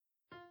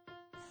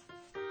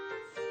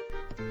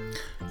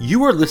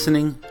You are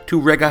listening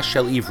to Rega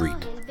Shel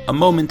Ivrit, a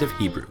moment of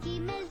Hebrew,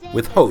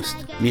 with host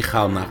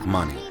Michal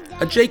Nachmani,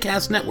 a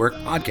JCast Network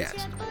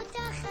podcast.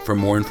 For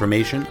more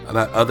information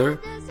about other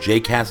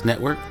JCast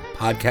Network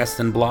podcasts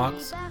and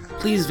blogs,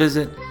 please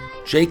visit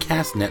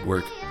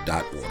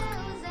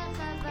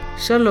jcastnetwork.org.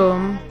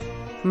 Shalom,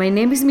 my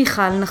name is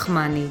Michal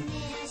Nachmani,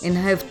 and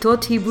I have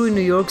taught Hebrew in New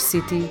York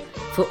City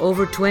for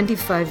over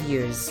 25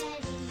 years.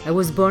 I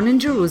was born in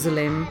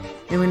Jerusalem,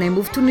 and when I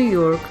moved to New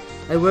York,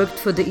 I worked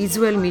for the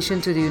Israel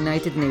Mission to the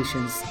United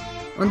Nations.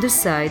 On the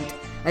side,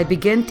 I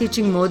began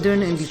teaching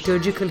modern and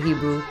liturgical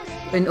Hebrew,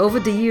 and over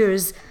the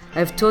years,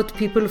 I've taught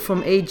people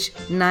from age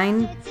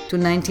 9 to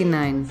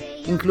 99,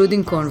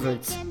 including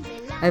converts.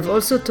 I've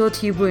also taught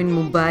Hebrew in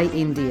Mumbai,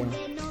 India.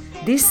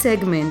 This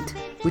segment,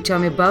 which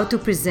I'm about to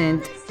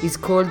present, is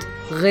called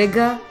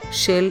Rega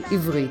Shel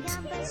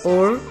Ivrit,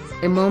 or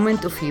A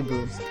Moment of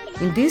Hebrew.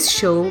 In this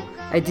show,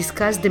 I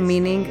discuss the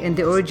meaning and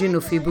the origin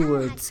of Hebrew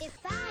words.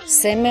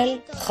 סמל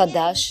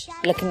חדש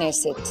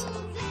לכנסת.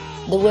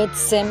 The word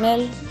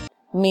סמל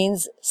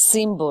means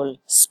symbol,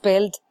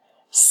 spelled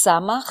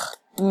samach,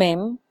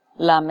 mem,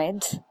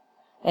 lamed,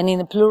 and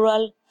in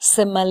plural,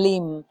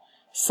 semalim,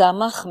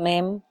 samach,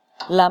 mem,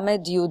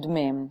 lamed, yud,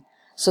 mem.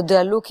 So they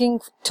are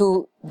looking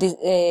to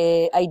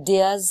the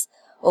ideas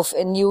of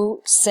a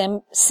new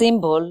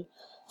symbol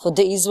for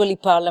the Israeli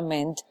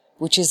parliament,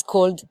 which is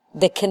called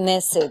the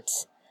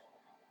Knesset.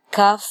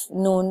 Kaf,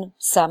 Nun,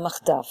 Samach,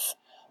 Taf.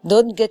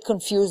 Don't get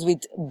confused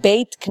with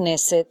Beit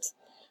Knesset,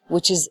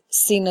 which is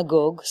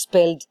synagogue,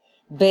 spelled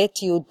Bet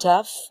Yud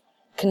Taf,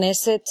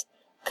 Knesset,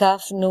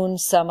 Kaf Nun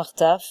Samach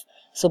Taf.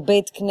 So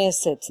Beit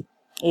Knesset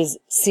is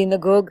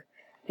synagogue,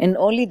 and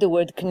only the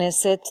word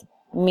Knesset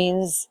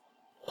means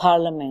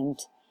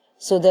parliament.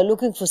 So they're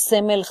looking for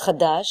Semel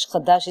Chadash.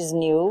 Chadash is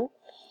new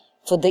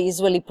for the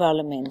Israeli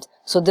parliament.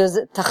 So there's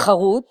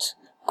Tacharut,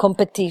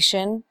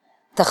 competition,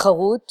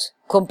 Tacharut,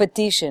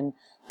 competition,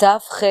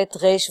 Taf Chet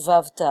Resh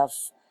Vav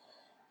Taf.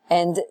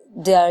 And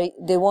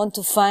they want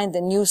to find a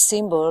new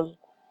symbol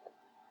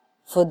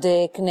for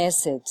the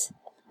Knesset.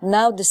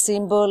 Now the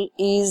symbol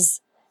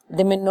is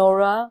the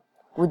menorah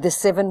with the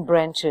 7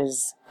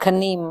 branches,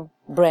 kanim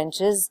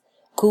branches,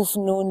 kuf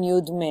nun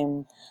yud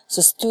mem.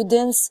 So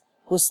students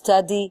who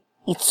study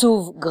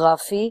itzuv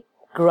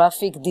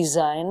graphic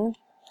design,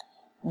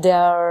 they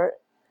are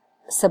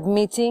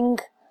submitting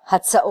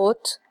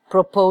hatzaot,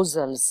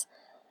 proposals.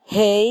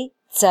 Hey,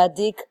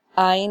 tzadik,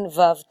 ayin,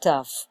 vav,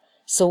 taf.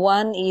 So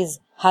one is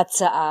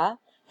Hatza'a,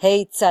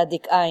 Hey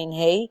Tzadik Ayin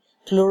Hey,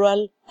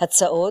 plural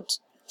Hatzaot,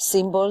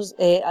 symbols,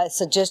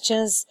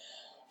 suggestions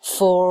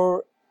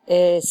for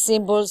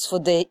symbols for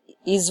the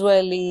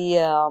Israeli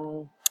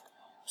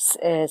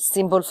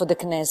symbol for the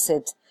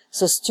Knesset.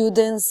 So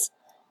students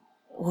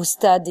who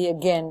study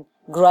again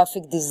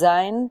graphic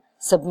design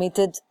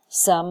submitted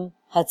some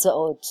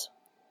Hatzaot.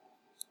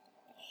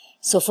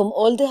 So from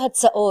all the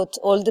Hatzaot,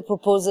 all the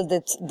proposals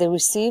that they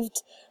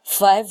received,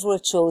 5 were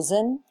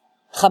chosen.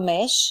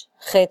 Chamesh,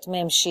 Chet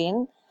Mem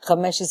Shin,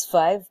 Chamesh is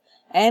 5,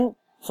 and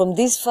from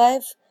these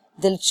 5,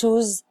 they'll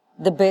choose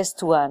the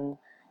best one.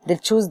 They'll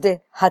choose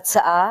the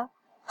Hatza'a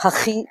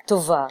Hachi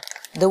Tova.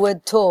 The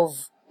word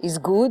Tov is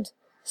good,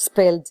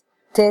 spelled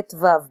Tet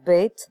Vav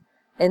Bet,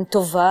 and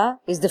Tova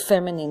is the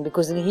feminine,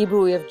 because in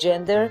Hebrew we have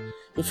gender.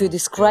 If you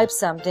describe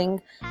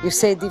something, you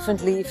say it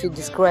differently if you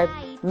describe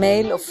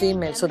male or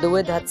female. So the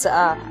word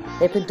Hatza'a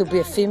happened to be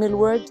a female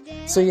word,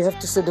 so you have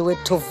to say the word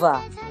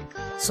Tova.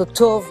 So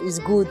Tov is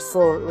good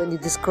for when you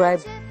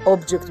describe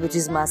object which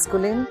is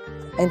masculine,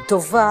 and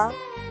Tova,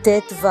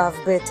 Tet Vav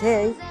Bet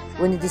Hey,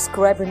 when you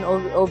describe an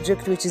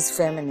object which is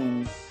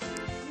feminine.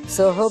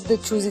 So I hope they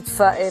choose it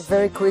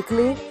very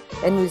quickly,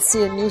 and we'll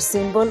see a new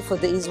symbol for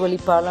the Israeli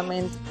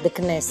parliament, the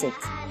Knesset.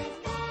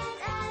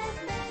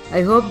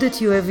 I hope that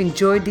you have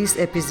enjoyed this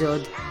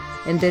episode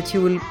and that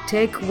you will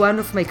take one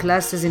of my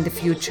classes in the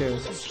future.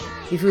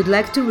 If you would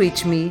like to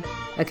reach me,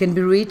 I can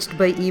be reached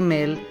by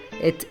email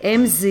at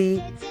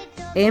mzmotek,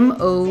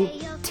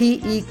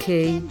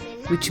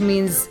 which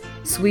means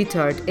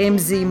sweetheart,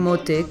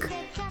 mzmotek,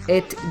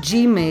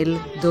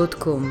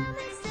 @gmail.com.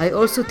 I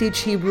also teach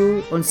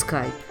Hebrew on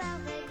Skype.